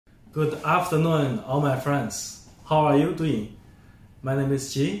Good afternoon, all my friends. How are you doing? My name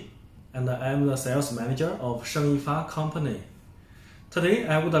is Ji, and I am the sales manager of Sheng Yifa company. Today,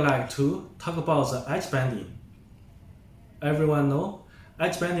 I would like to talk about the edge banding. Everyone know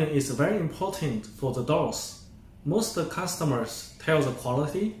edge banding is very important for the doors. Most customers tell the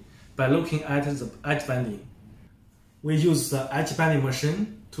quality by looking at the edge banding. We use the edge banding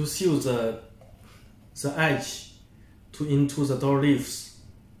machine to seal the edge into the door leaves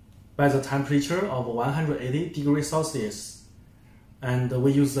by the temperature of 180 degrees Celsius, and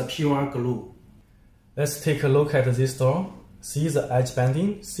we use the pure glue. Let's take a look at this door. See, the edge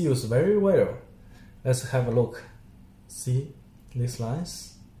banding seals very well. Let's have a look. See these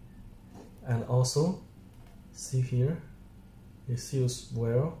lines, and also see here, it seals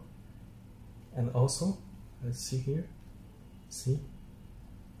well. And also, let's see here, see,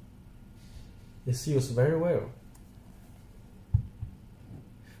 it seals very well.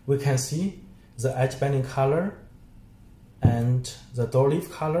 We can see the edge banding color and the door leaf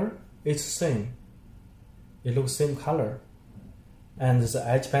color is same. It looks same color. And the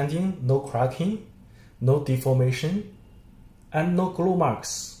edge banding, no cracking, no deformation, and no glue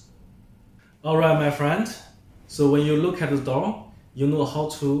marks. Alright, my friend. So when you look at the door, you know how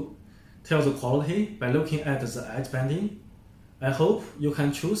to tell the quality by looking at the edge banding. I hope you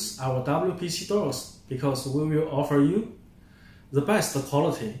can choose our WPC doors because we will offer you the best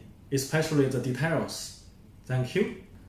quality, especially the details. Thank you.